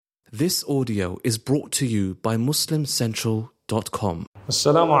This audio is brought to you by MuslimCentral.com.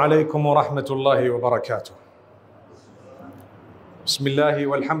 Assalamu alaikum wa rahmatullahi wa barakatuh. Bismillahi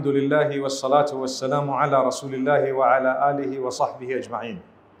walhamdulillahi wassalatu wassalamu ala rasulillahi wa ala alihi wa sahbihi ajma'in.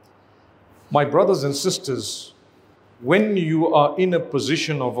 My brothers and sisters, when you are in a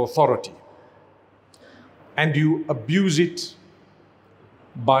position of authority and you abuse it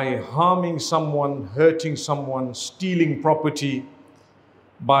by harming someone, hurting someone, stealing property,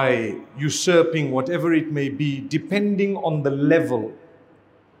 by usurping whatever it may be, depending on the level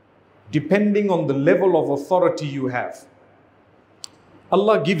of authority you have,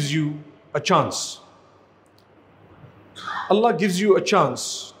 Allah gives you a chance. Allah gives you a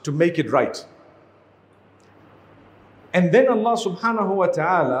chance to make it right. And then Allah subhanahu wa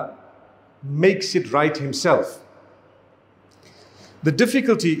ta'ala makes it right Himself. The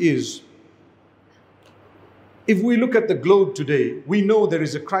difficulty is, if we look at the globe today, we know there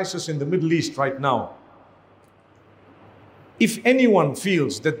is a crisis in the Middle East right now. If anyone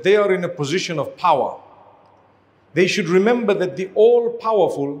feels that they are in a position of power, they should remember that the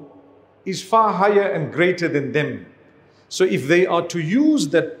all-powerful is far higher and greater than them. So if they are to use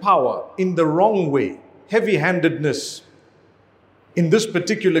that power in the wrong way, heavy-handedness, in this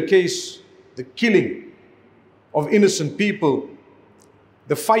particular case, the killing of innocent people,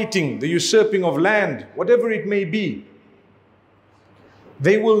 the fighting, the usurping of land, whatever it may be,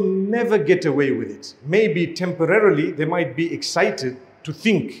 they will never get away with it. Maybe temporarily they might be excited to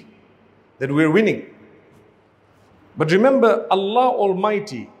think that we're winning. But remember, Allah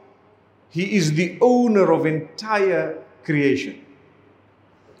Almighty, He is the owner of entire creation.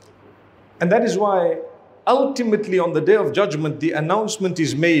 And that is why ultimately on the Day of Judgment, the announcement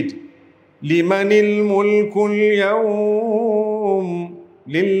is made, لِمَنِ الْمُلْكُ الْيَوْمِ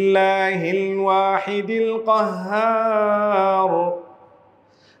لله الواحد القهار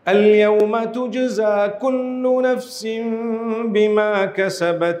اليوم تجزى كل نفس بما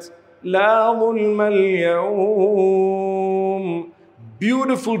كسبت لا ظلم اليوم.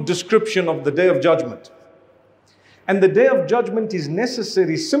 Beautiful description of the Day of Judgment. And the Day of Judgment is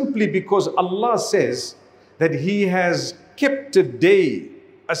necessary simply because Allah says that He has kept a day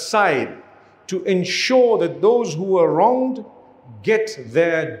aside to ensure that those who are wronged get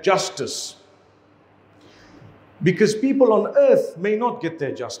their justice. Because people on earth may not get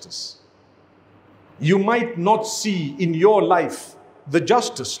their justice. You might not see in your life the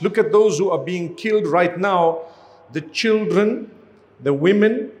justice. Look at those who are being killed right now, the children, the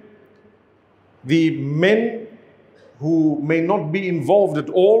women, the men who may not be involved at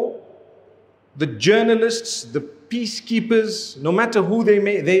all, the journalists, the peacekeepers, no matter who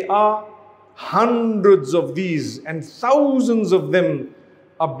they are. Hundreds of these and thousands of them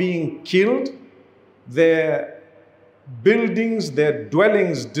are being killed, their buildings, their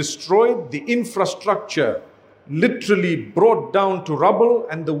dwellings destroyed, the infrastructure literally brought down to rubble,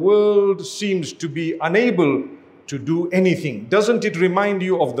 and the world seems to be unable to do anything. Doesn't it remind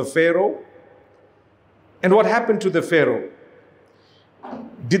you of the Pharaoh? And what happened to the Pharaoh?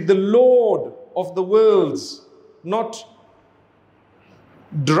 Did the Lord of the worlds not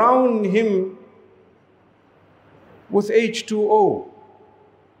drown him with H2O?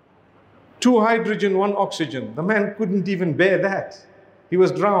 2 hydrogen, 1 oxygen. The man couldn't even bear that. He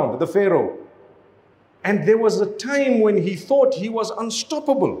was drowned, the Pharaoh. And there was a time when he thought he was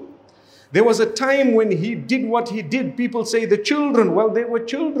unstoppable. There was a time when he did what he did. People say the children, well, they were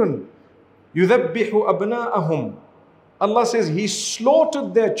children. يُذَبِّحُ أَبْنَاءَهُمْ. Allah says He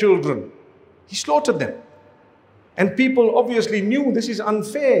slaughtered their children. He slaughtered them. And people obviously knew this is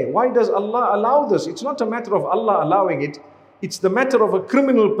unfair. Why does Allah allow this? It's not a matter of Allah allowing it. It's the matter of a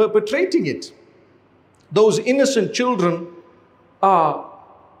criminal perpetrating it. Those innocent children are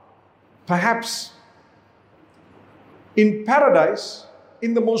perhaps in paradise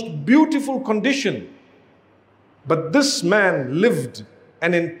in the most beautiful condition. But this man lived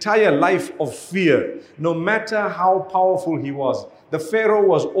an entire life of fear, no matter how powerful he was. The Pharaoh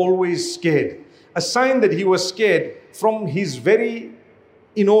was always scared. A sign that he was scared from his very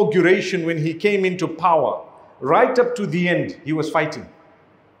inauguration when he came into power, right up to the end, he was fighting.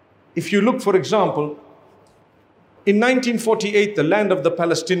 If you look, for example, in 1948, the land of the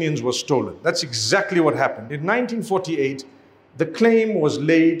Palestinians was stolen. That's exactly what happened. In 1948, the claim was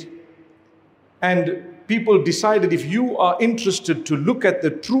laid, and people decided if you are interested to look at the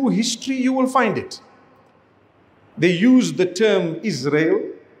true history, you will find it. They used the term Israel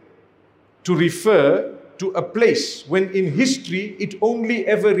to refer to a place when in history it only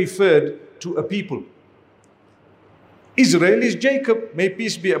ever referred to a people. Israel is Jacob, may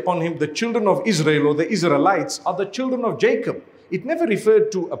peace be upon him. The children of Israel or the Israelites are the children of Jacob. it never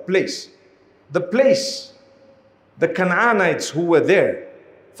referred to a place. The place, the Canaanites who were there,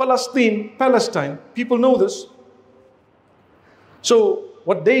 Palestine, people know this. So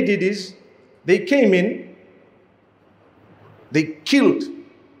what they did is, they came in, they killed,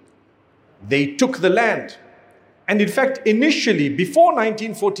 they took the land. And in fact, initially, before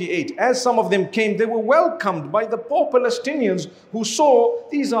 1948, as some of them came, they were welcomed by the poor Palestinians who saw,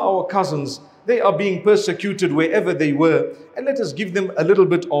 these are our cousins, they are being persecuted wherever they were, and let us give them a little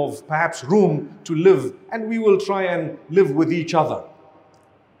bit of perhaps room to live, and we will try and live with each other.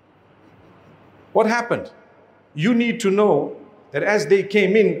 What happened? You need to know that as they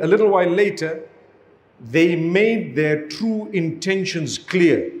came in a little while later, they made their true intentions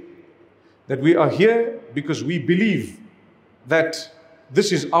clear. That we are here because we believe that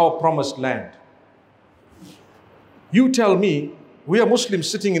this is our promised land. You tell me, we are Muslims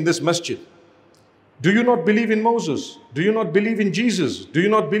sitting in this masjid. Do you not believe in Moses? Do you not believe in Jesus? Do you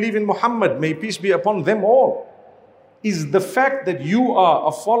not believe in Muhammad? May peace be upon them all. Is the fact that you are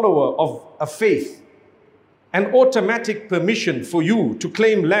a follower of a faith an automatic permission for you to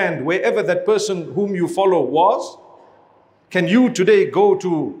claim land wherever that person whom you follow was? Can you today go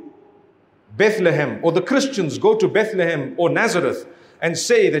to Bethlehem, or the Christians go to Bethlehem or Nazareth and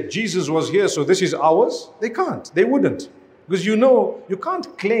say that Jesus was here, so this is ours? They can't, they wouldn't. Because you know, you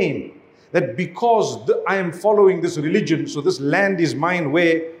can't claim that because I am following this religion, so this land is mine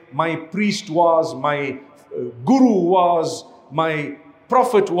where my priest was, my guru was, my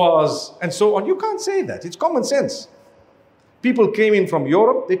prophet was, and so on. You can't say that. It's common sense. People came in from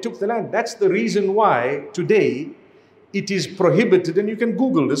Europe, they took the land. That's the reason why today it is prohibited, and you can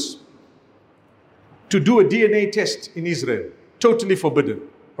Google this, to do a DNA test in Israel. Totally forbidden.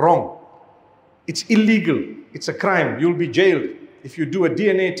 Wrong. It's illegal. It's a crime. You'll be jailed if you do a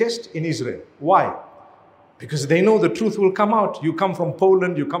DNA test in Israel. Why? Because they know the truth will come out. You come from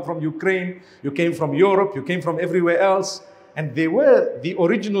Poland, you come from Ukraine, you came from Europe, you came from everywhere else. And they were the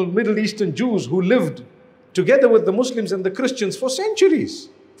original Middle Eastern Jews who lived together with the Muslims and the Christians for centuries.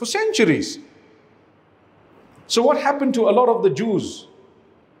 For centuries. So what happened to a lot of the Jews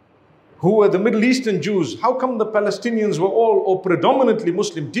who were the Middle Eastern Jews? How come the Palestinians were all or predominantly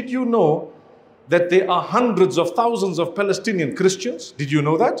Muslim? Did you know that there are hundreds of thousands of Palestinian Christians? Did you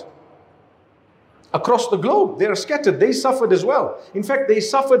know that? Across the globe, they are scattered. They suffered as well. In fact, they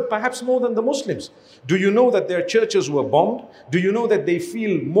suffered perhaps more than the Muslims. Do you know that their churches were bombed? Do you know that they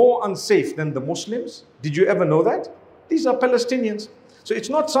feel more unsafe than the Muslims? Did you ever know that? These are Palestinians. So it's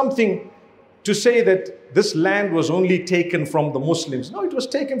not something to say that this land was only taken from the Muslims. No, it was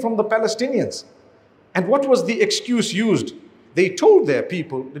taken from the Palestinians. And what was the excuse used? They told their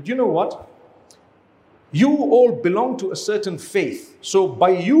people that, you know what? You all belong to a certain faith. So by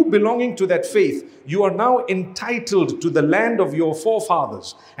you belonging to that faith, you are now entitled to the land of your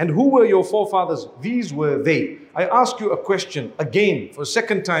forefathers. And who were your forefathers? These were they. I ask you a question again for a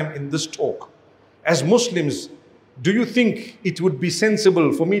second time in this talk. As Muslims, do you think it would be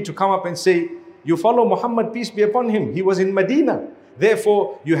sensible for me to come up and say, you follow Muhammad, peace be upon him, he was in Medina,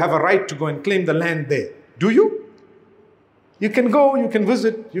 therefore you have a right to go and claim the land there? Do you? You can go, you can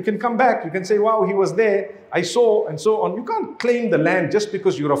visit, you can come back, you can say, wow, he was there, I saw, and so on. You can't claim the land just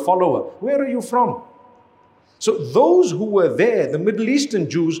because you're a follower. Where are you from? So those who were there, the Middle Eastern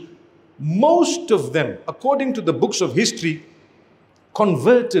Jews, most of them, according to the books of history,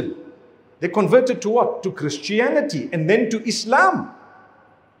 converted. They converted to what? To Christianity and then to Islam.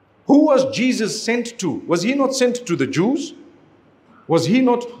 Who was Jesus sent to? Was he not sent to the Jews? Was he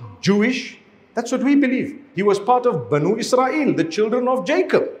not Jewish? That's what we believe. He was part of Banu Israel, the children of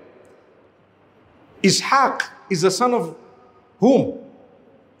Jacob. Ishaq is the son of whom?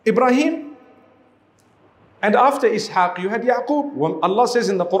 Ibrahim. And after Ishaq, you had Yaqub. Allah says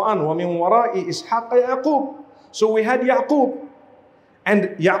in the Quran, وَمِن وَرَاءِ إِسْحَاقَ يَعْقُوب. So we had Yaqub. And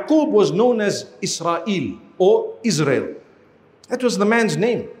Yaqub was known as Israel or Israel. That was the man's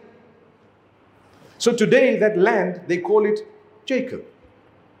name. So today that land, they call it Jacob,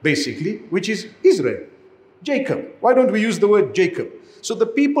 basically, which is Israel. Jacob. Why don't we use the word Jacob? So the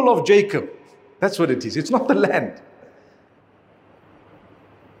people of Jacob, that's what it is. It's not the land.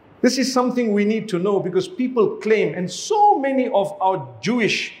 This is something we need to know because people claim, and so many of our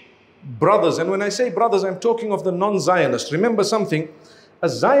Jewish brothers, and when I say brothers, I'm talking of the non-Zionists. Remember something, a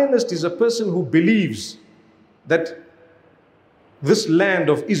Zionist is a person who believes that this land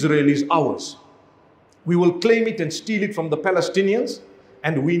of Israel is ours. We will claim it and steal it from the Palestinians,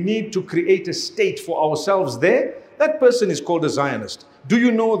 and we need to create a state for ourselves there. That person is called a Zionist. Do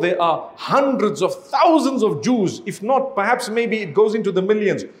you know there are hundreds of thousands of Jews, if not perhaps maybe it goes into the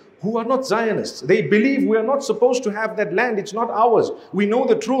millions, who are not Zionists. They believe we are not supposed to have that land. It's not ours. We know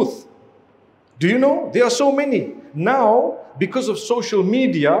the truth. Do you know? There are so many. Now, because of social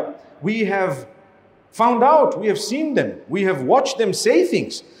media, we have found out, we have seen them, we have watched them say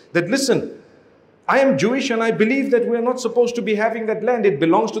things that, listen, I am Jewish and I believe that we are not supposed to be having that land. It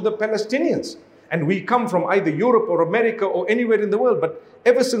belongs to the Palestinians. And we come from either Europe or America or anywhere in the world. But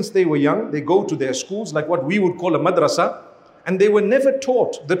ever since they were young, they go to their schools, like what we would call a madrasa, and they were never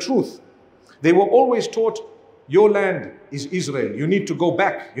taught the truth. They were always taught, your land is Israel. You need to go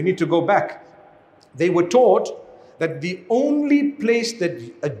back. You need to go back. They were taught that the only place that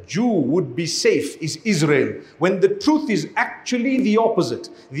a Jew would be safe is Israel, when the truth is actually the opposite.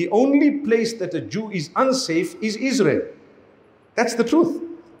 The only place that a Jew is unsafe is Israel. That's the truth.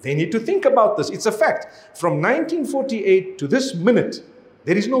 They need to think about this. It's a fact. From 1948 to this minute,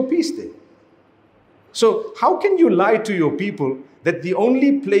 there is no peace there. So how can you lie to your people that the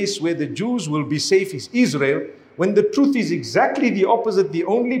only place where the Jews will be safe is Israel, when the truth is exactly the opposite? The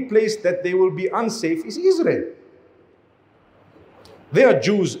only place that they will be unsafe is Israel. There are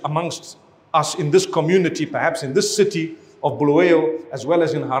Jews amongst us in this community, perhaps in this city of Bulawayo, as well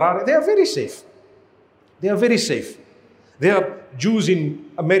as in Harare. They are very safe. They are very safe. There are Jews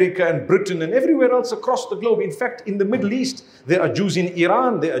in America and Britain and everywhere else across the globe. In fact, in the Middle East, there are Jews in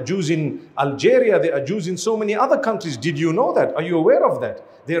Iran, there are Jews in Algeria, there are Jews in so many other countries. Did you know that? Are you aware of that?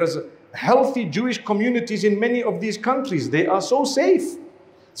 There is healthy Jewish communities in many of these countries. They are so safe.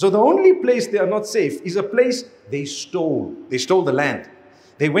 So the only place they are not safe is a place they stole. They stole the land.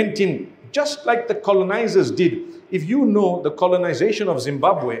 They went in just like the colonizers did. If you know the colonization of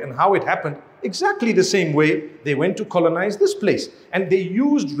Zimbabwe and how it happened, exactly the same way they went to colonize this place. And they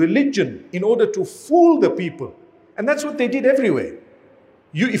used religion in order to fool the people. And that's what they did everywhere.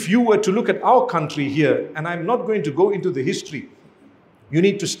 If you were to look at our country here, and I'm not going to go into the history, you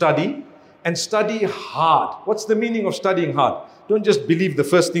need to study and study hard. What's the meaning of studying hard? Don't just believe the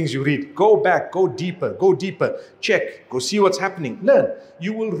first things you read. Go back, go deeper, check, go see what's happening, learn.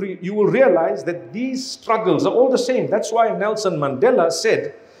 You will realize that these struggles are all the same. That's why Nelson Mandela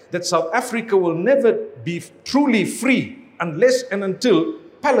said that South Africa will never be truly free unless and until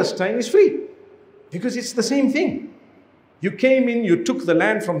Palestine is free. Because it's the same thing. You came in, you took the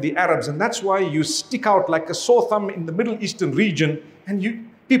land from the Arabs, and that's why you stick out like a sore thumb in the Middle Eastern region, and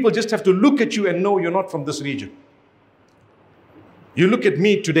people just have to look at you and know you're not from this region. You look at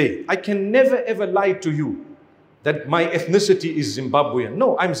me today, I can never ever lie to you that my ethnicity is Zimbabwean.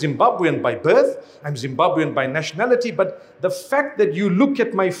 No, I'm Zimbabwean by birth, I'm Zimbabwean by nationality, but the fact that you look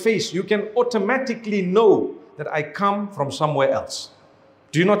at my face, you can automatically know that I come from somewhere else.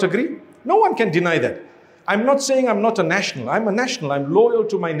 Do you not agree? No one can deny that. I'm not saying I'm not a national. I'm a national. I'm loyal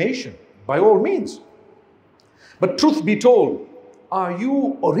to my nation, by all means. But truth be told, are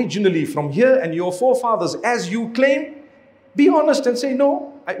you originally from here and your forefathers, as you claim? Be honest and say,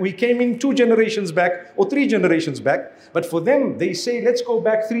 no, we came in 2 generations back or 3 generations back. But for them, they say, let's go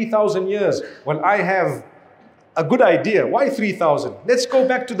back 3,000 years. Well, I have a good idea. Why 3,000? Let's go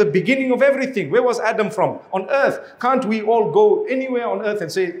back to the beginning of everything. Where was Adam from? On earth. Can't we all go anywhere on earth and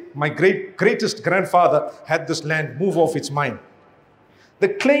say, my greatest grandfather had this land, move off, it's mine? The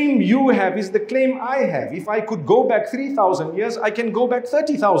claim you have is the claim I have. If I could go back 3,000 years, I can go back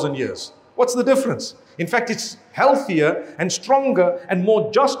 30,000 years. What's the difference? In fact, it's healthier and stronger and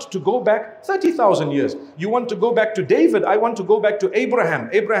more just to go back 30,000 years. You want to go back to David, I want to go back to Abraham.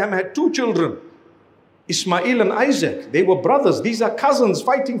 Abraham had 2 children, Ismail and Isaac. They were brothers. These are cousins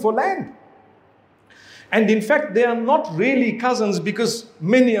fighting for land. And in fact, they are not really cousins because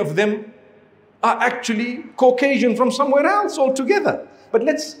many of them are actually Caucasian from somewhere else altogether. But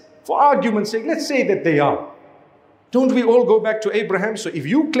for argument's sake, let's say that they are. Don't we all go back to Abraham? So if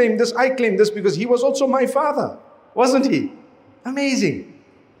you claim this, I claim this because he was also my father, wasn't he? Amazing.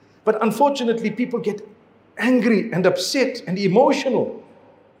 But unfortunately, people get angry and upset and emotional.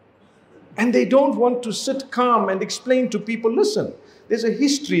 And they don't want to sit calm and explain to people, listen, there's a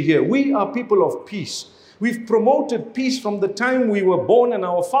history here. We are people of peace. We've promoted peace from the time we were born, and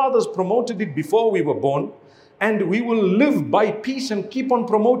our fathers promoted it before we were born. And we will live by peace and keep on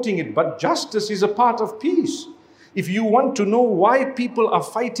promoting it. But justice is a part of peace. If you want to know why people are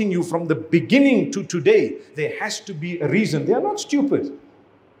fighting you from the beginning to today, there has to be a reason. They are not stupid.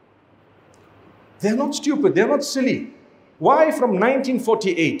 They're not stupid. They're not silly. Why from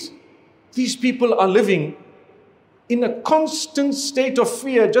 1948, these people are living in a constant state of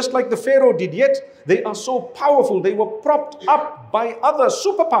fear, just like the Pharaoh did, yet they are so powerful. They were propped up by other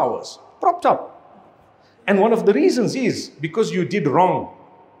superpowers. Propped up. And one of the reasons is because you did wrong,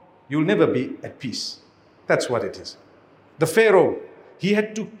 you'll never be at peace. That's what it is. The Pharaoh, He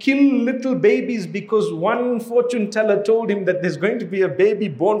had to kill little babies because one fortune teller told him that there's going to be a baby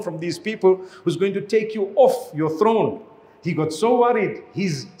born from these people who's going to take you off your throne. He got so worried.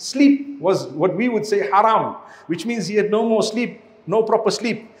 His sleep was what we would say haram, which means he had no more sleep, no proper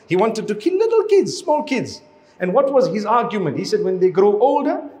sleep. He wanted to kill little kids, small kids. And what was his argument? He said, when they grow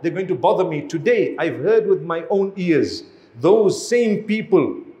older, they're going to bother me. Today, I've heard with my own ears, those same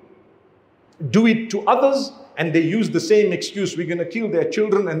people do it to others, and they use the same excuse. We're going to kill their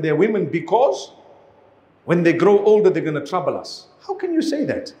children and their women because when they grow older, they're going to trouble us. How can you say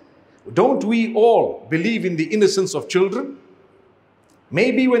that? Don't we all believe in the innocence of children?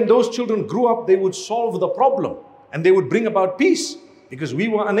 Maybe when those children grew up, they would solve the problem and they would bring about peace, because we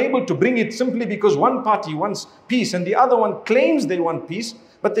were unable to bring it simply because one party wants peace and the other one claims they want peace,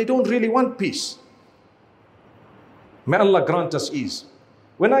 but they don't really want peace. May Allah grant us ease.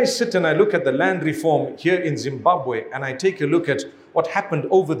 When I sit and I look at the land reform here in Zimbabwe, and I take a look at what happened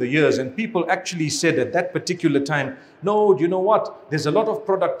over the years, and people actually said at that particular time, no, you know what? There's a lot of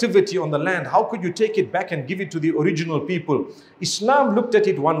productivity on the land. How could you take it back and give it to the original people? Islam looked at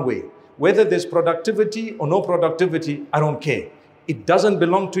it one way. Whether there's productivity or no productivity, I don't care. It doesn't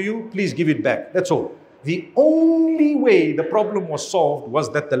belong to you. Please give it back. That's all. The only way the problem was solved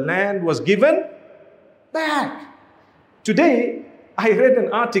was that the land was given back. Today, I read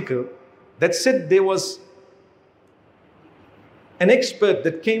an article that said there was an expert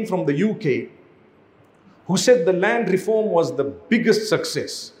that came from the UK who said the land reform was the biggest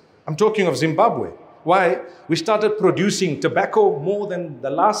success. I'm talking of Zimbabwe. Why? We started producing tobacco more than the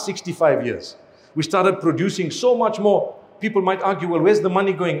last 65 years. We started producing so much more. People might argue, well, where's the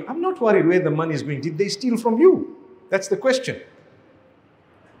money going? I'm not worried where the money is going. Did they steal from you? That's the question.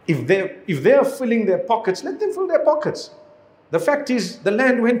 If they're filling their pockets, let them fill their pockets. The fact is, the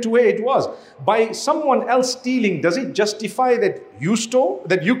land went to where it was. By someone else stealing, does it justify that you stole,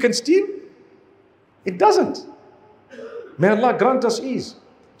 that you can steal? It doesn't. May Allah grant us ease.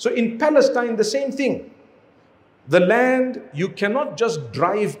 So in Palestine, the same thing. The land, you cannot just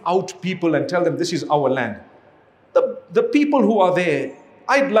drive out people and tell them this is our land. The people who are there,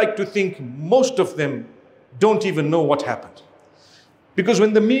 I'd like to think most of them don't even know what happened. Because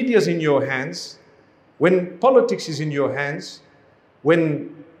when the media is in your hands, when politics is in your hands,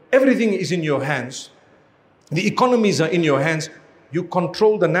 when everything is in your hands, the economies are in your hands, you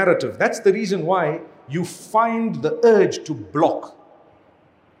control the narrative. That's the reason why you find the urge to block.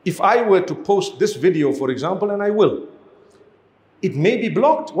 If I were to post this video, for example, and I will, it may be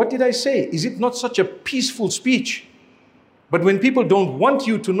blocked. What did I say? Is it not such a peaceful speech? But when people don't want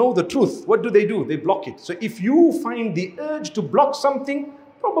you to know the truth, what do? They block it. So if you find the urge to block something,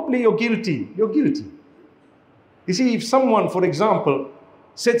 probably you're guilty. You're guilty. You see, if someone, for example,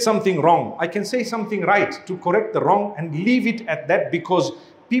 said something wrong, I can say something right to correct the wrong and leave it at that, because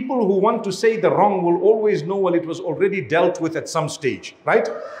people who want to say the wrong will always know, well, it was already dealt with at some stage, right?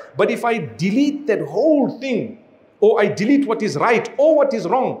 But if I delete that whole thing, or I delete what is right or what is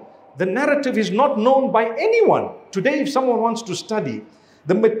wrong, the narrative is not known by anyone. Today, if someone wants to study,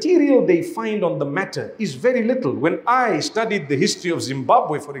 the material they find on the matter is very little. When I studied the history of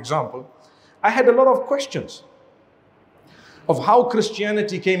Zimbabwe, for example, I had a lot of questions of how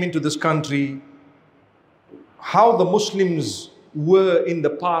Christianity came into this country, how the Muslims were in the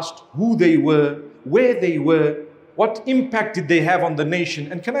past, who they were, where they were, what impact did they have on the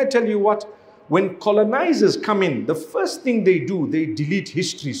nation. And can I tell you what? When colonizers come in, the first thing they do, they delete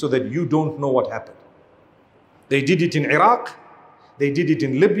history so that you don't know what happened. They did it in Iraq, they did it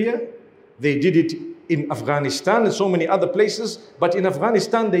in Libya, they did it in Afghanistan and so many other places. But in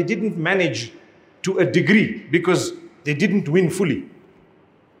Afghanistan, they didn't manage to a degree because they didn't win fully.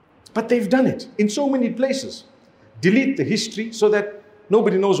 But they've done it in so many places. Delete the history so that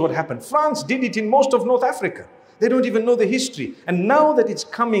nobody knows what happened. France did it in most of North Africa. They don't even know the history. And now that it's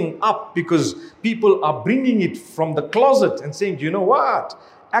coming up because people are bringing it from the closet and saying, you know what?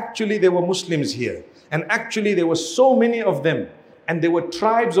 Actually, there were Muslims here. And actually, there were so many of them. And there were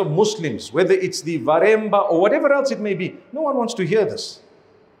tribes of Muslims, whether it's the Varemba or whatever else it may be. No one wants to hear this,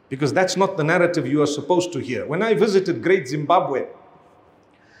 because that's not the narrative you are supposed to hear. When I visited Great Zimbabwe,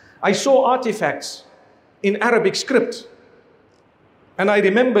 I saw artifacts in Arabic script. And I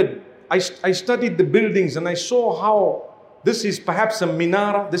remembered, I studied the buildings and I saw how this is perhaps a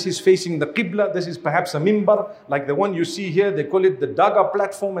minara, this is facing the Qibla, this is perhaps a mimbar, like the one you see here, they call it the Daga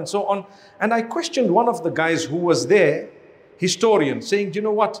platform and so on. And I questioned one of the guys who was there, historian, saying, you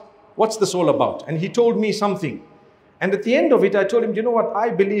know what, what's this all about? And he told me something. And at the end of it, I told him, you know what, I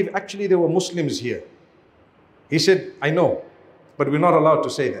believe actually there were Muslims here. He said, I know, but we're not allowed to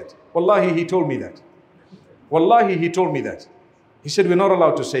say that. Wallahi, he told me that. Wallahi, he told me that. He said, we're not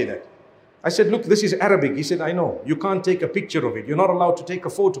allowed to say that. I said, look, this is Arabic. He said, I know. You can't take a picture of it. You're not allowed to take a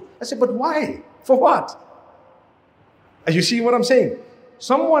photo. I said, but why? For what? You see what I'm saying?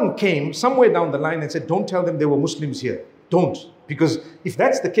 Someone came somewhere down the line and said, don't tell them there were Muslims here. Don't. Because if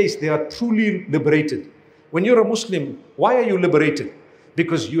that's the case, they are truly liberated. When you're a Muslim, why are you liberated?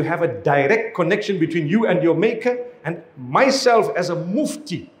 Because you have a direct connection between you and your Maker, and myself as a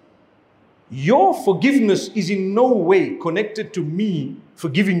mufti. Your forgiveness is in no way connected to me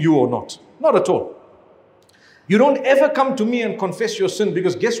forgiving you or not. Not at all. You don't ever come to me and confess your sin,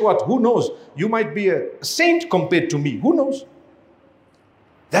 because guess what? Who knows? You might be a saint compared to me. Who knows?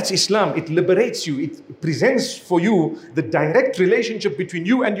 That's Islam. It liberates you. It presents for you the direct relationship between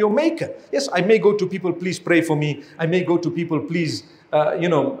you and your Maker. Yes, I may go to people, please pray for me. I may go to people, please,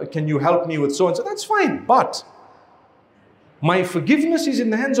 can you help me with so and so? That's fine. But my forgiveness is in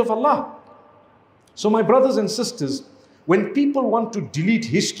the hands of Allah. So my brothers and sisters, when people want to delete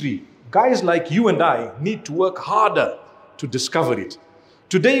history, guys like you and I need to work harder to discover it.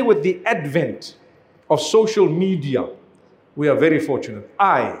 Today, with the advent of social media, we are very fortunate.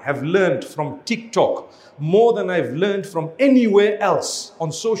 I have learned from TikTok more than I've learned from anywhere else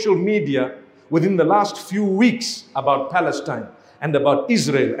on social media within the last few weeks about Palestine and about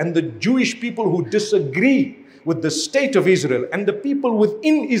Israel and the Jewish people who disagree with the state of Israel and the people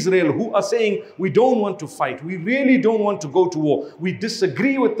within Israel who are saying, we don't want to fight. We really don't want to go to war. We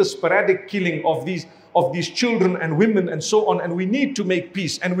disagree with the sporadic killing of these children and women and so on, and we need to make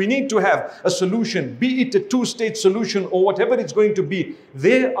peace, and we need to have a solution, be it a two-state solution or whatever it's going to be.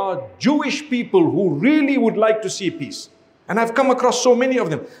 There are Jewish people who really would like to see peace. And I've come across so many of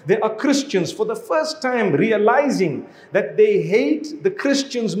them. There are Christians for the first time realizing that they hate the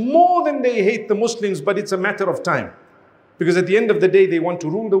Christians more than they hate the Muslims, but it's a matter of time. Because at the end of the day, they want to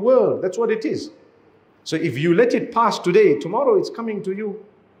rule the world. That's what it is. So if you let it pass today, tomorrow it's coming to you.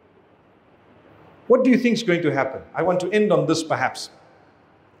 What do you think is going to happen? I want to end on this perhaps.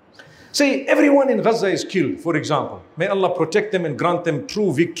 Say everyone in Gaza is killed, for example. May Allah protect them and grant them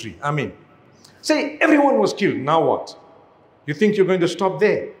true victory. Ameen. Say everyone was killed. Now what? You think you're going to stop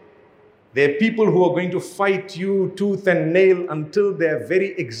there? There are people who are going to fight you tooth and nail until their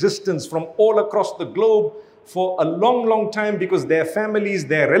very existence from all across the globe for a long, long time, because their families,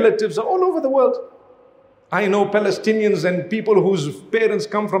 their relatives are all over the world. I know Palestinians and people whose parents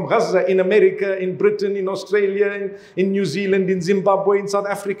come from Gaza in America, in Britain, in Australia, in New Zealand, in Zimbabwe, in South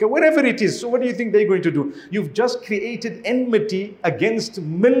Africa, wherever it is. So what do you think they're going to do? You've just created enmity against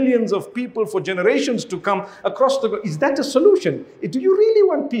millions of people for generations to come across the globe. Is that a solution? Do you really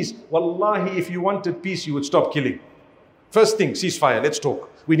want peace? Wallahi, if you wanted peace, you would stop killing. First thing, ceasefire, let's talk.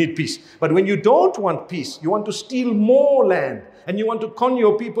 We need peace. But when you don't want peace, you want to steal more land, and you want to con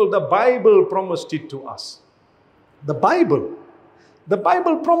your people, the Bible promised it to us. The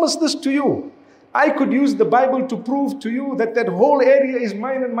Bible promised this to you. I could use the Bible to prove to you that that whole area is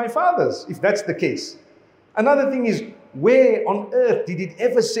mine and my father's, if that's the case. Another thing is, where on earth did it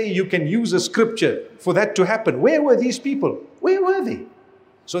ever say you can use a scripture for that to happen? Where were these people? Where were they?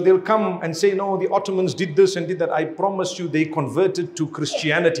 So they'll come and say, no, the Ottomans did this and did that. I promise you they converted to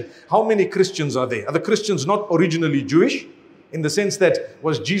Christianity. How many Christians are there? Are the Christians not originally Jewish? In the sense that,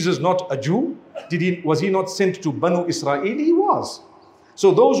 was Jesus not a Jew? Was he not sent to Banu Israel? He was.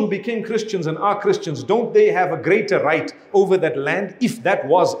 So those who became Christians and are Christians, don't they have a greater right over that land if that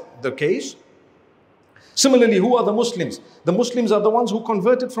was the case? Similarly, who are the Muslims? The Muslims are the ones who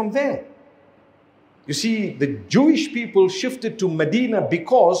converted from there. You see, the Jewish people shifted to Medina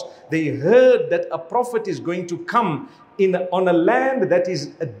because they heard that a prophet is going to come on a land that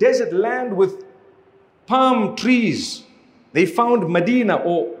is a desert land with palm trees. They found Medina,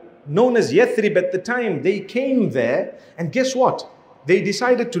 or known as Yathrib at the time. They came there, and guess what? They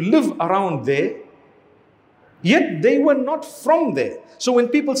decided to live around there, yet they were not from there. So when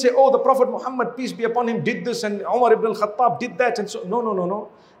people say, oh, the Prophet Muhammad, peace be upon him, did this, and Umar ibn al-Khattab did that, and so, no.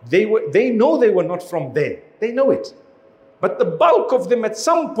 They know they were not from there. They know it. But the bulk of them at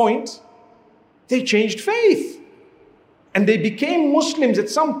some point, they changed faith. And they became Muslims at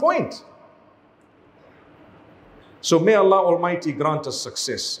some point. So may Allah Almighty grant us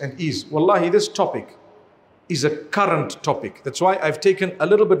success and ease. Wallahi, this topic is a current topic. That's why I've taken a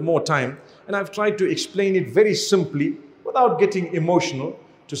little bit more time and I've tried to explain it very simply without getting emotional,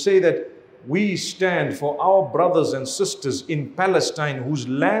 to say that we stand for our brothers and sisters in Palestine whose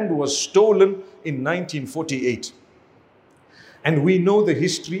land was stolen in 1948. And we know the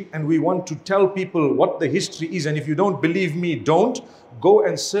history, and we want to tell people what the history is. And if you don't believe me, don't. Go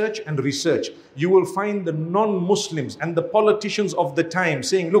and search and research. You will find the non-Muslims and the politicians of the time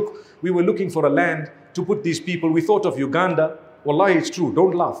saying, look, we were looking for a land to put these people. We thought of Uganda. Wallahi, it's true.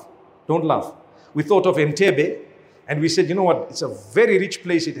 Don't laugh. Don't laugh. We thought of Entebbe and we said, you know what, it's a very rich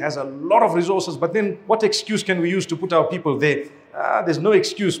place. It has a lot of resources. But then what excuse can we use to put our people there? There's no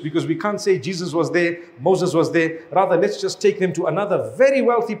excuse, because we can't say Jesus was there, Moses was there. Rather, let's just take them to another very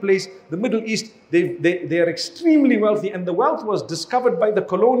wealthy place. The Middle East, they are extremely wealthy, and the wealth was discovered by the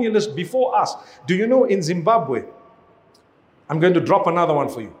colonialists before us. Do you know in Zimbabwe, I'm going to drop another one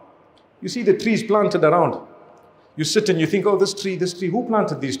for you. You see the trees planted around. You sit and you think, oh, this tree, who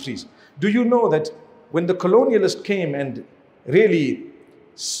planted these trees? Do you know that when the colonialists came and really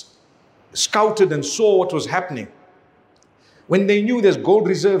scouted and saw what was happening, when they knew there's gold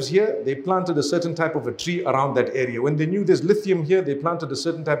reserves here, they planted a certain type of a tree around that area. When they knew there's lithium here, they planted a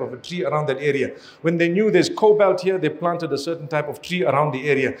certain type of a tree around that area. When they knew there's cobalt here, they planted a certain type of tree around the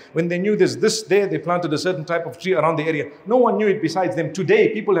area. When they knew there's this there, they planted a certain type of tree around the area. No one knew it besides them. Today,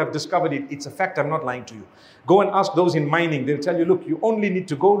 people have discovered it. It's a fact, I'm not lying to you. Go and ask those in mining. They'll tell you, look, you only need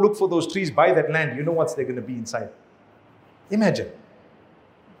to go look for those trees, buy that land. You know what's they're going to be inside. Imagine.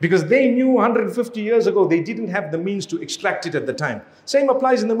 Because they knew 150 years ago, they didn't have the means to extract it at the time. Same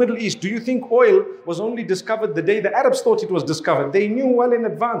applies in the Middle East. Do you think oil was only discovered the day the Arabs thought it was discovered? They knew well in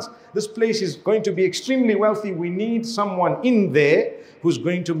advance, this place is going to be extremely wealthy. We need someone in there who's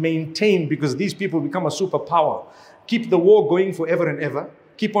going to maintain, because these people become a superpower. Keep the war going forever and ever.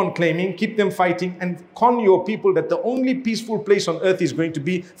 Keep on claiming, keep them fighting, and con your people that the only peaceful place on earth is going to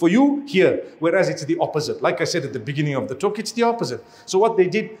be for you here, whereas it's the opposite. Like I said at the beginning of the talk, it's the opposite. So what they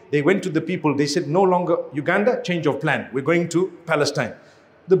did, they went to the people, they said, no longer Uganda, change of plan. We're going to Palestine.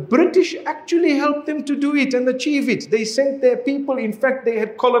 The British actually helped them to do it and achieve it. They sent their people, in fact, they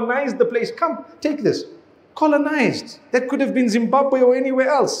had colonized the place. Come, take this. Colonized. That could have been Zimbabwe or anywhere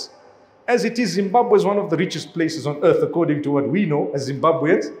else. As it is, Zimbabwe is one of the richest places on earth, according to what we know as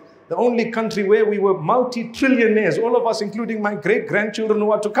Zimbabweans. The only country where we were multi-trillionaires, all of us, including my great-grandchildren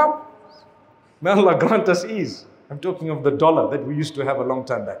who are to come. May Allah grant us ease. I'm talking of the dollar that we used to have a long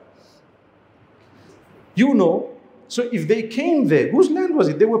time back. You know, so if they came there, whose land was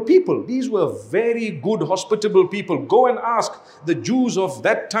it? They were people. These were very good, hospitable people. Go and ask the Jews of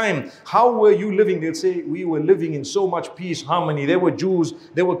that time, how were you living? They'll say, we were living in so much peace, harmony. There were Jews,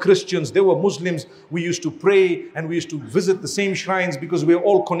 there were Christians, there were Muslims. We used to pray and we used to visit the same shrines because we were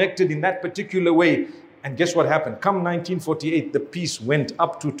all connected in that particular way. And guess what happened? Come 1948, the peace went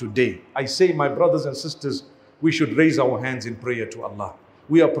up to today. I say, my brothers and sisters, we should raise our hands in prayer to Allah.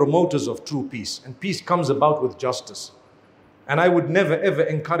 We are promoters of true peace, and peace comes about with justice. And I would never ever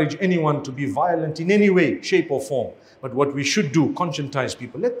encourage anyone to be violent in any way, shape or form. But what we should do, conscientize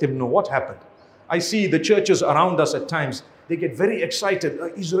people, let them know what happened. I see the churches around us at times, they get very excited,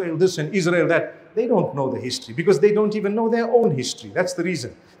 Israel this and Israel that. They don't know the history because they don't even know their own history. That's the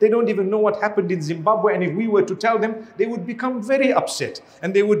reason. They don't even know what happened in Zimbabwe, and if we were to tell them, they would become very upset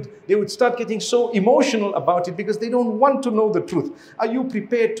and they would start getting so emotional about it because they don't want to know the truth. Are you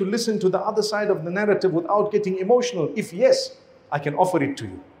prepared to listen to the other side of the narrative without getting emotional? If yes, I can offer it to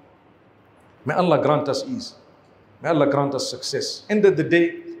you. May Allah grant us ease. May Allah grant us success. End of the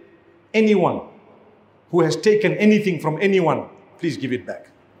day, anyone who has taken anything from anyone, please give it back.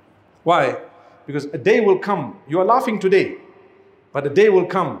 Why? Because a day will come, you are laughing today, but a day will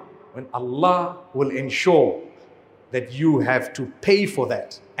come when Allah will ensure that you have to pay for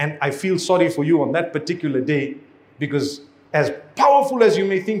that. And I feel sorry for you on that particular day, because as powerful as you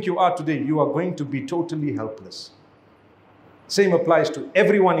may think you are today, you are going to be totally helpless. Same applies to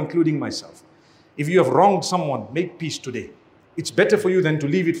everyone, including myself. If you have wronged someone, make peace today. It's better for you than to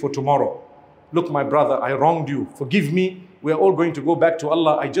leave it for tomorrow. Look, my brother, I wronged you. Forgive me. We are all going to go back to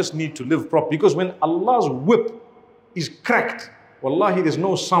Allah. I just need to live properly. Because when Allah's whip is cracked, wallahi, there's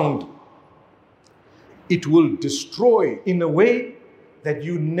no sound. It will destroy in a way that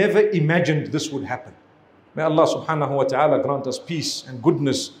you never imagined this would happen. May Allah subhanahu wa ta'ala grant us peace and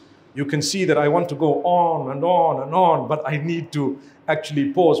goodness. You can see that I want to go on and on and on, but I need to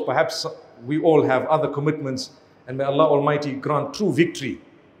actually pause. Perhaps we all have other commitments, and may Allah Almighty grant true victory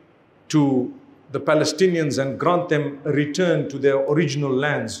to the Palestinians and grant them a return to their original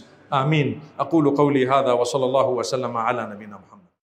lands. Ameen. أقول قولي هذا وصلى الله وسلم على نبينا محمد.